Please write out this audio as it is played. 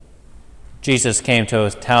Jesus came to a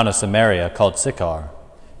town of Samaria called Sychar,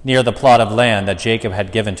 near the plot of land that Jacob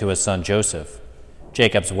had given to his son Joseph.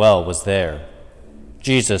 Jacob's well was there.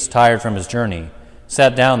 Jesus, tired from his journey,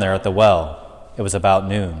 sat down there at the well. It was about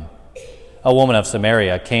noon. A woman of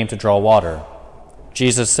Samaria came to draw water.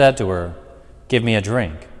 Jesus said to her, "Give me a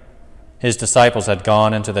drink." His disciples had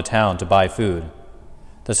gone into the town to buy food.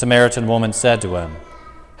 The Samaritan woman said to him,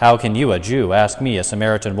 "How can you, a Jew, ask me, a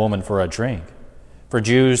Samaritan woman, for a drink?" For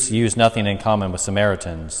Jews use nothing in common with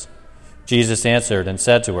Samaritans. Jesus answered and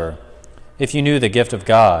said to her, "If you knew the gift of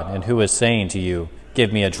God and who is saying to you,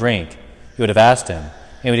 'Give me a drink,' you would have asked him,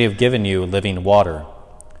 and he would have given you living water."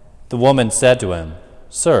 The woman said to him,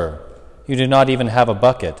 "Sir, you do not even have a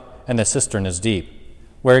bucket, and the cistern is deep.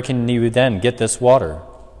 Where can you then get this water?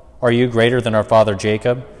 Are you greater than our father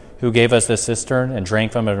Jacob, who gave us this cistern and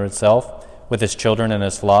drank from it himself, with his children and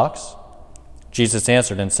his flocks?" Jesus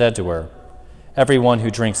answered and said to her, "Everyone who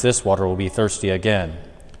drinks this water will be thirsty again.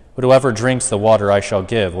 But whoever drinks the water I shall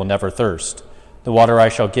give will never thirst. The water I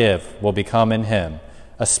shall give will become in him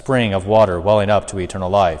a spring of water welling up to eternal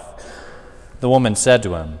life." The woman said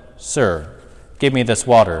to him, "Sir, give me this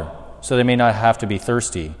water, so that I may not have to be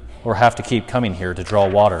thirsty or have to keep coming here to draw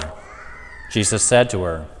water." Jesus said to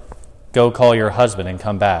her, "Go call your husband and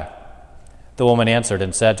come back." The woman answered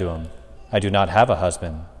and said to him, "I do not have a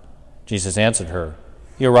husband." Jesus answered her,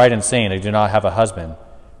 "You are right in saying I do not have a husband,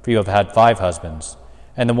 for you have had 5 husbands,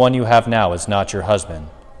 and the one you have now is not your husband.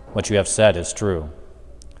 What you have said is true."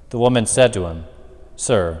 The woman said to him,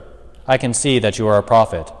 "Sir, I can see that you are a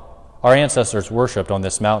prophet. Our ancestors worshipped on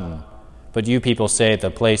this mountain, but you people say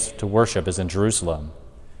the place to worship is in Jerusalem."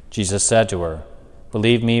 Jesus said to her,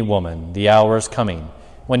 "Believe me, woman, the hour is coming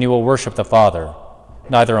when you will worship the Father,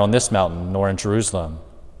 neither on this mountain nor in Jerusalem.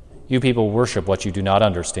 You people worship what you do not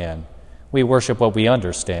understand. We worship what we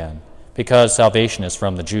understand, because salvation is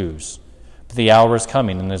from the Jews. But the hour is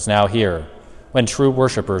coming and is now here, when true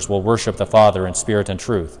worshipers will worship the Father in spirit and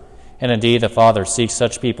truth, and indeed the Father seeks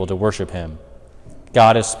such people to worship him.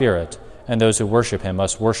 God is spirit, and those who worship him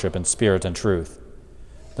must worship in spirit and truth."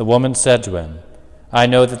 The woman said to him, "I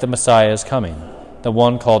know that the Messiah is coming, the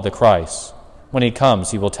one called the Christ. When he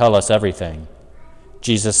comes, he will tell us everything."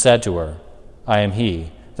 Jesus said to her, "I am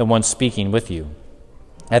he, the one speaking with you."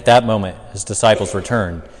 At that moment his disciples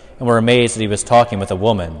returned and were amazed that he was talking with a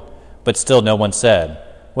woman, but still no one said,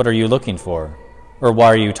 "What are you looking for?" or "Why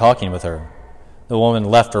are you talking with her?" The woman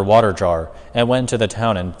left her water jar and went into the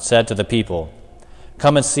town and said to the people,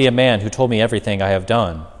 "Come and see a man who told me everything I have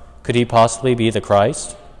done. Could he possibly be the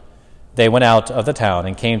Christ?" They went out of the town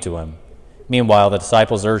and came to him. Meanwhile the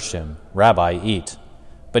disciples urged him, "Rabbi, eat."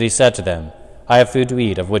 But he said to them, "I have food to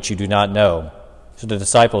eat of which you do not know." So the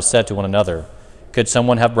disciples said to one another, "Could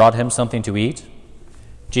someone have brought him something to eat?"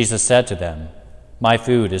 Jesus said to them, "My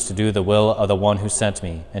food is to do the will of the one who sent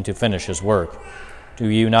me and to finish his work. Do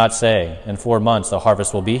you not say, 'In 4 months the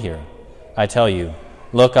harvest will be here'? I tell you,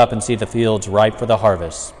 look up and see the fields ripe for the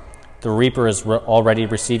harvest. The reaper is already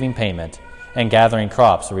receiving payment and gathering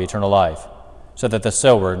crops for eternal life, so that the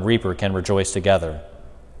sower and reaper can rejoice together.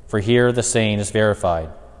 For here the saying is verified,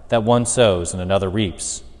 that one sows and another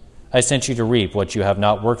reaps. I sent you to reap what you have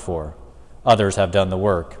not worked for. Others have done the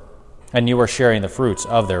work, and you are sharing the fruits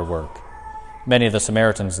of their work." Many of the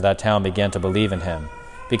Samaritans of that town began to believe in him,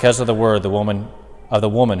 because of the word of the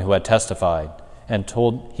woman who had testified, and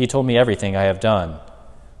he told me everything I have done.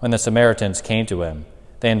 When the Samaritans came to him,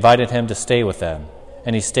 they invited him to stay with them,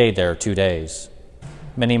 and he stayed there 2 days.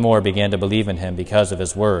 Many more began to believe in him because of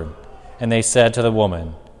his word, and they said to the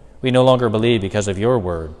woman, "We no longer believe because of your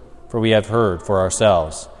word, for we have heard for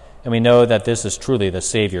ourselves, and we know that this is truly the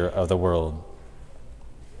Savior of the world."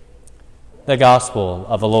 The Gospel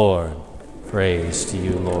of the Lord. Praise to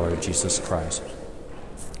you, Lord Jesus Christ.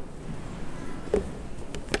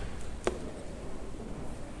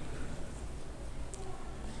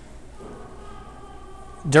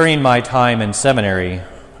 During my time in seminary,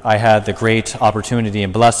 I had the great opportunity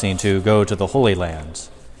and blessing to go to the Holy Land.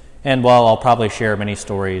 And while I'll probably share many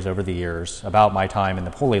stories over the years about my time in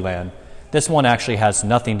the Holy Land, this one actually has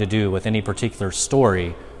nothing to do with any particular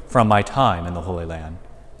story from my time in the Holy Land,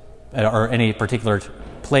 or any particular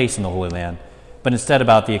place in the Holy Land, but instead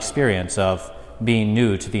about the experience of being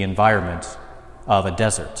new to the environment of a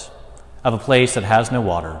desert, of a place that has no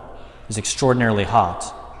water, is extraordinarily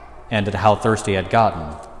hot, and at how thirsty I had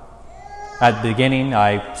gotten. At the beginning,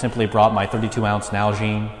 I simply brought my 32-ounce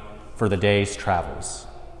Nalgene for the day's travels.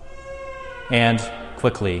 And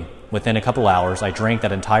quickly, within a couple hours, I drank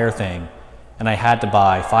that entire thing, and I had to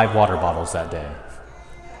buy 5 water bottles that day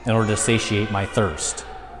in order to satiate my thirst.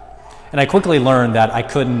 And I quickly learned that I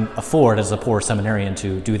couldn't afford, as a poor seminarian,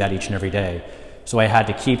 to do that each and every day. So I had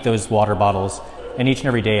to keep those water bottles, and each and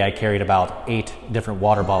every day I carried about 8 different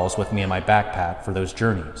water bottles with me in my backpack for those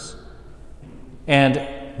journeys. And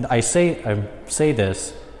I say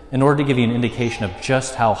this in order to give you an indication of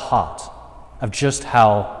just how hot, of just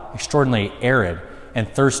how extraordinarily arid and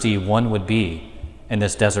thirsty one would be in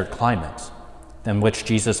this desert climate in which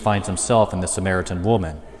Jesus finds himself in the Samaritan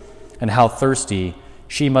woman, and how thirsty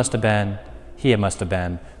she must have been, he must have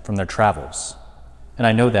been from their travels. And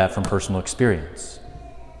I know that from personal experience.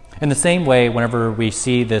 In the same way, whenever we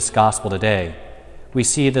see this gospel today, we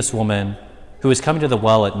see this woman who is coming to the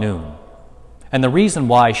well at noon. And the reason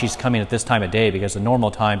why she's coming at this time of day, because the normal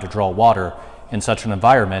time to draw water in such an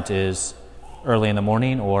environment is early in the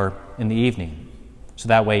morning or in the evening. So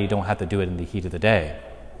that way you don't have to do it in the heat of the day.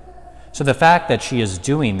 So the fact that she is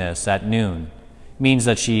doing this at noon means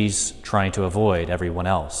that she's trying to avoid everyone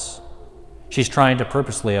else. She's trying to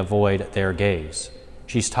purposely avoid their gaze.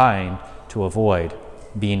 She's trying to avoid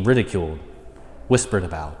being ridiculed, whispered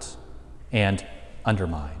about, and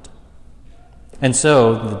undermined. And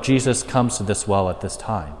so Jesus comes to this well at this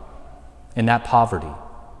time, in that poverty,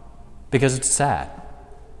 because it's sad.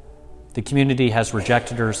 The community has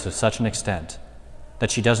rejected her to such an extent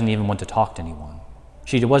that she doesn't even want to talk to anyone.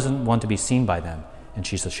 She doesn't want to be seen by them, and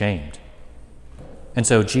she's ashamed. And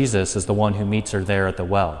so Jesus is the one who meets her there at the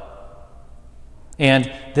well.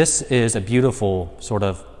 And this is a beautiful sort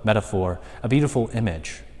of metaphor, a beautiful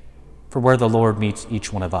image for where the Lord meets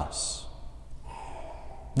each one of us.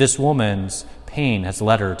 This woman's pain has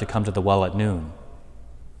led her to come to the well at noon.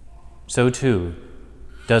 So too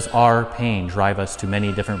does our pain drive us to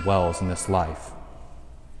many different wells in this life.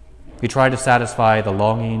 We try to satisfy the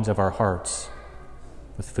longings of our hearts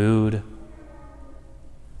with food,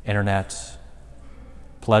 internet,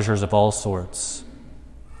 pleasures of all sorts,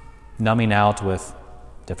 numbing out with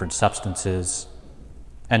different substances,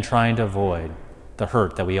 and trying to avoid the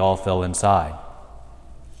hurt that we all feel inside.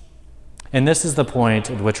 And this is the point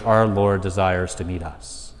at which our Lord desires to meet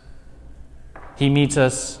us. He meets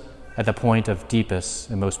us at the point of deepest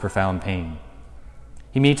and most profound pain.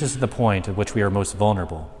 He meets us at the point at which we are most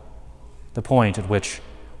vulnerable, the point at which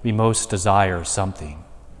we most desire something.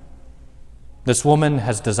 This woman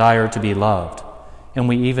has desired to be loved, and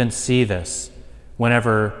we even see this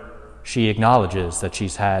whenever she acknowledges that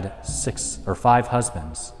she's had 6 or 5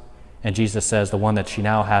 husbands, and Jesus says the one that she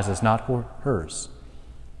now has is not hers.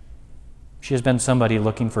 She has been somebody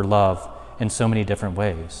looking for love in so many different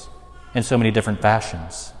ways, in so many different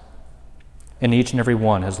fashions, and each and every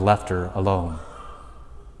one has left her alone.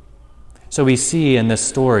 So we see in this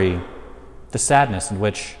story the sadness in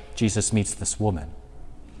which Jesus meets this woman.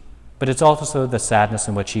 But it's also the sadness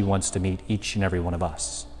in which he wants to meet each and every one of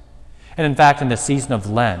us. And in fact, in the season of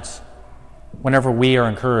Lent, whenever we are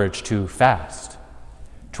encouraged to fast,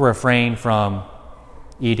 to refrain from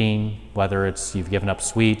eating, whether it's you've given up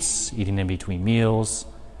sweets, eating in between meals,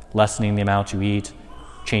 lessening the amount you eat,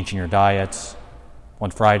 changing your diet, on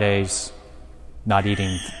Fridays, not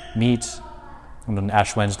eating meat, and on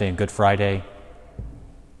Ash Wednesday and Good Friday,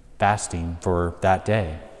 fasting for that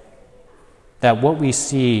day. That what we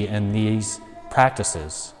see in these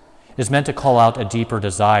practices is meant to call out a deeper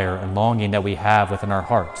desire and longing that we have within our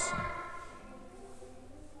hearts.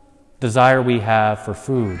 Desire we have for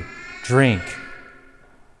food, drink,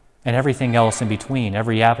 and everything else in between,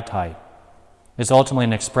 every appetite, is ultimately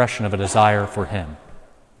an expression of a desire for him,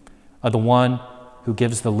 of the one who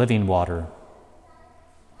gives the living water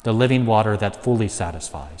that fully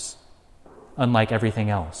satisfies, unlike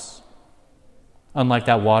everything else. Unlike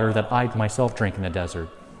that water that I myself drank in the desert.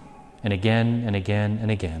 And again and again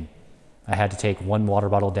and again, I had to take one water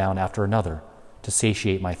bottle down after another to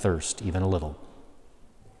satiate my thirst even a little.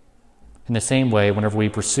 In the same way, whenever we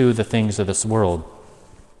pursue the things of this world,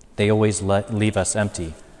 they always leave us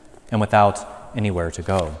empty and without anywhere to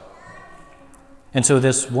go. And so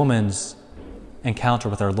this woman's encounter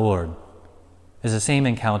with our Lord is the same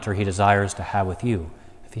encounter he desires to have with you,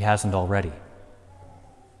 if he hasn't already.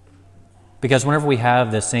 Because whenever we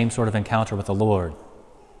have this same sort of encounter with the Lord,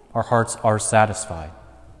 our hearts are satisfied.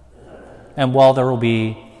 And while there will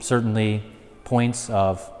be certainly points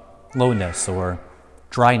of lowness or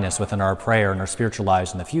dryness within our prayer and our spiritual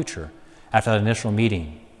lives in the future, after that initial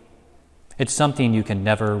meeting, it's something you can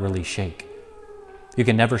never really shake. You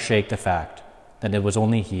can never shake the fact that it was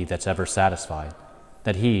only he that's ever satisfied,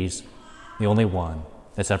 that he's the only one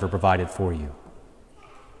that's ever provided for you.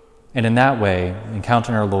 And in that way,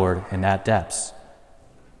 encountering our Lord in that depths,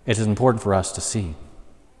 it is important for us to see.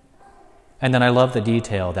 And then I love the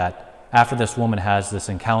detail that after this woman has this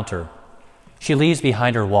encounter, She leaves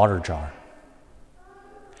behind her water jar.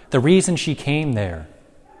 The reason she came there,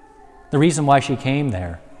 the reason why she came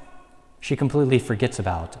there, she completely forgets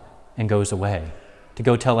about and goes away to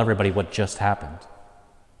go tell everybody what just happened.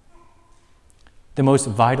 The most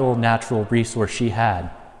vital natural resource she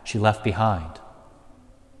had, she left behind.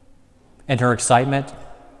 And her excitement,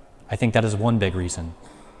 I think that is one big reason.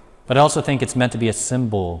 But I also think it's meant to be a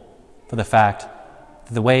symbol for the fact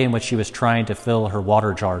that the way in which she was trying to fill her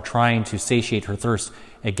water jar, trying to satiate her thirst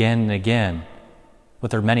again and again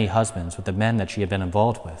with her many husbands, with the men that she had been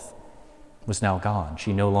involved with, was now gone.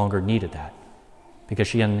 She no longer needed that because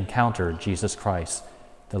she had encountered Jesus Christ,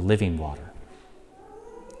 the living water,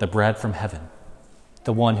 the bread from heaven,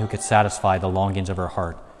 the one who could satisfy the longings of her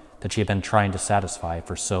heart that she had been trying to satisfy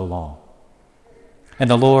for so long. And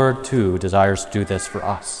the Lord, too, desires to do this for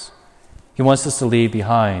us. He wants us to leave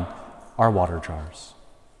behind our water jars,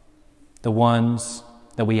 the ones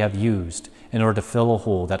that we have used in order to fill a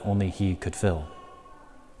hole that only He could fill.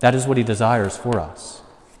 That is what He desires for us.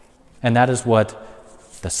 And that is what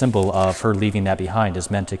the symbol of her leaving that behind is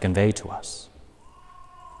meant to convey to us.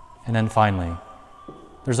 And then finally,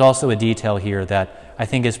 there's also a detail here that I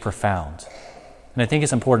think is profound. And I think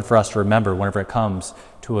it's important for us to remember whenever it comes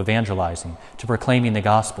to evangelizing, to proclaiming the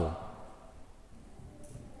gospel.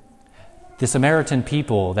 The Samaritan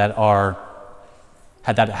people that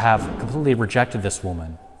have completely rejected this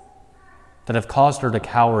woman, that have caused her to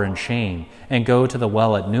cower in shame and go to the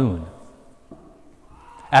well at noon.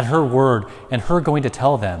 At her word and her going to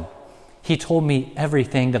tell them, He told me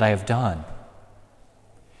everything that I have done.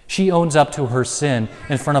 She owns up to her sin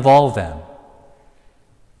in front of all of them.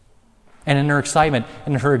 And in her excitement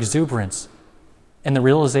and her exuberance and the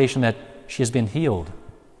realization that she has been healed,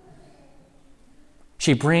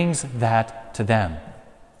 she brings that to them.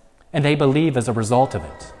 And they believe as a result of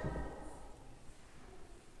it.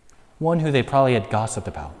 One who they probably had gossiped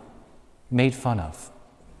about, made fun of,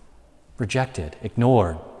 rejected,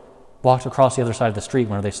 ignored, walked across the other side of the street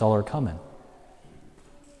whenever they saw her coming.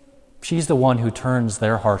 She's the one who turns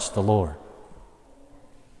their hearts to the Lord.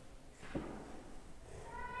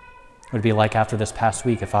 It would be like after this past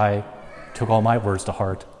week if I took all my words to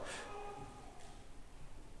heart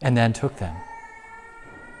and then took them.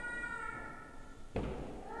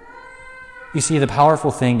 You see, the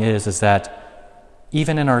powerful thing is that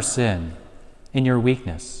even in our sin, in your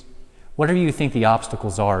weakness, whatever you think the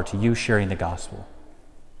obstacles are to you sharing the gospel,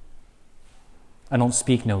 I don't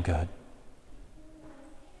speak no good.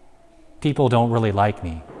 People don't really like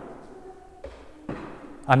me.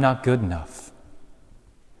 I'm not good enough.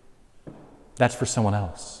 That's for someone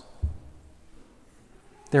else.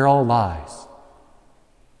 They're all lies.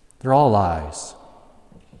 They're all lies.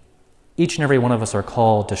 Each and every one of us are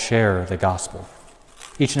called to share the gospel.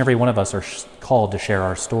 Each and every one of us are called to share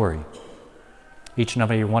our story. Each and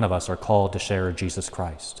every one of us are called to share Jesus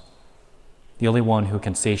Christ, the only one who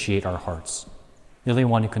can satiate our hearts, the only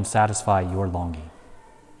one who can satisfy your longing.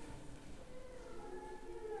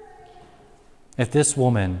 If this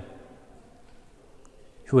woman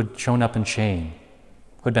who had shown up in shame,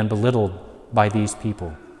 who had been belittled by these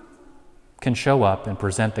people, can show up and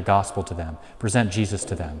present the gospel to them, present Jesus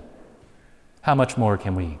to them, how much more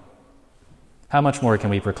can we? How much more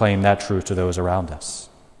can we proclaim that truth to those around us?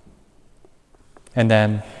 And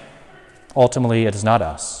then, ultimately, it is not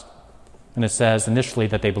us. And it says initially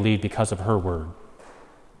that they believe because of her word.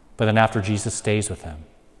 But then after Jesus stays with them,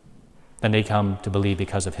 then they come to believe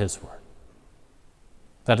because of His word.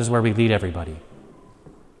 That is where we lead everybody.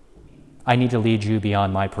 I need to lead you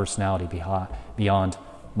beyond my personality, beyond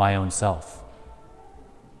my own self.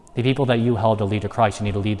 The people that you held to lead to Christ, you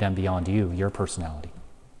need to lead them beyond you, your personality.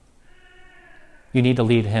 You need to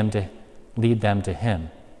lead them to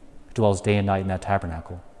Him, who dwells day and night in that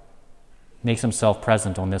tabernacle, makes Himself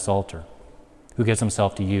present on this altar, who gives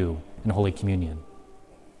Himself to you in Holy Communion,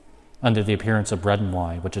 under the appearance of bread and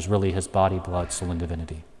wine, which is really His body, blood, soul, and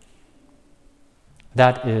divinity.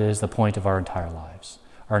 That is the point of our entire lives,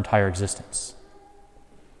 our entire existence.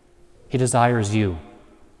 He desires you.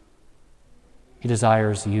 He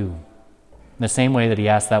desires you. In the same way that He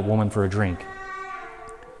asked that woman for a drink,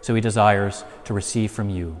 so He desires to receive from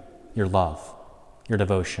you your love, your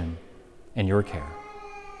devotion, and your care.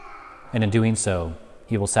 And in doing so,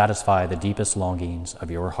 He will satisfy the deepest longings of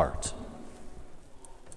your heart.